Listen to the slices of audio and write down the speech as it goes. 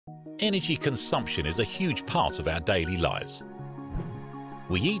Energy consumption is a huge part of our daily lives.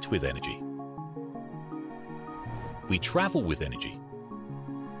 We eat with energy. We travel with energy.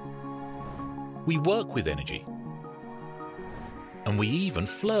 We work with energy. And we even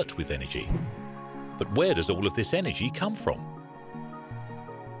flirt with energy. But where does all of this energy come from?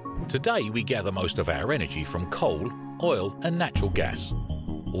 Today we gather most of our energy from coal, oil and natural gas,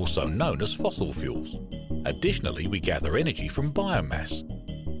 also known as fossil fuels. Additionally, we gather energy from biomass,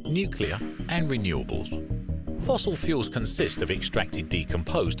 nuclear and renewables. Fossil fuels consist of extracted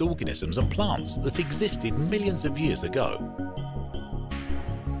decomposed organisms and plants that existed millions of years ago.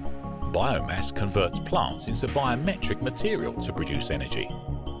 Biomass converts plants into biometric material to produce energy.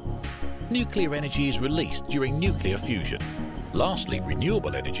 Nuclear energy is released during nuclear fusion. Lastly,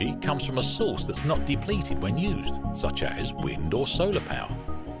 renewable energy comes from a source that's not depleted when used, such as wind or solar power.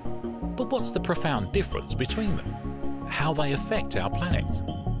 But what's the profound difference between them? How they affect our planet?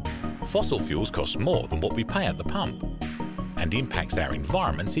 Fossil fuels cost more than what we pay at the pump and impacts our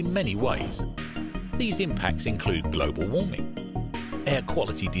environment in many ways. These impacts include global warming, air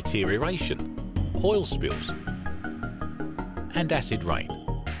quality deterioration, oil spills, and acid rain.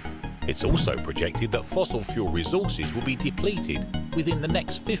 It's also projected that fossil fuel resources will be depleted within the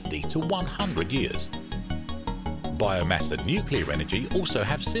next 50 to 100 years. Biomass and nuclear energy also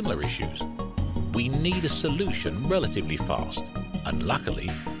have similar issues. We need a solution relatively fast, and luckily,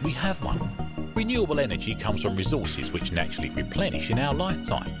 we have one. Renewable energy comes from resources which naturally replenish in our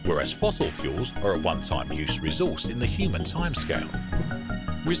lifetime, whereas fossil fuels are a one-time use resource in the human timescale.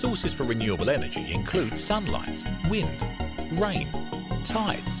 Resources for renewable energy include sunlight, wind, rain,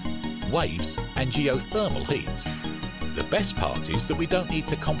 tides, waves and geothermal heat. The best part is that we don't need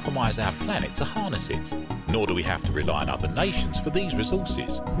to compromise our planet to harness it, nor do we have to rely on other nations for these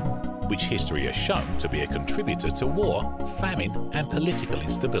resources, which history has shown to be a contributor to war, famine and political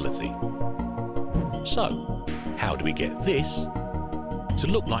instability. So, how do we get this to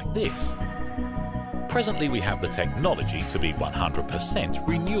look like this? Presently we have the technology to be 100%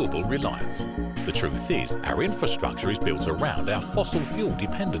 renewable reliant. The truth is, our infrastructure is built around our fossil fuel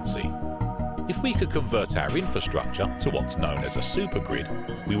dependency. If we could convert our infrastructure to what's known as a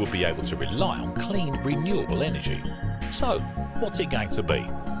supergrid, we would be able to rely on clean, renewable energy. So, what's it going to be?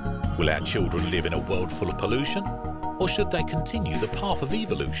 Will our children live in a world full of pollution? Or should they continue the path of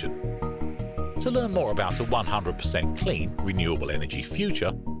evolution? To learn more about a 100% clean, renewable energy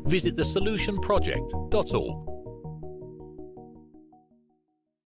future, visit thesolutionproject.org.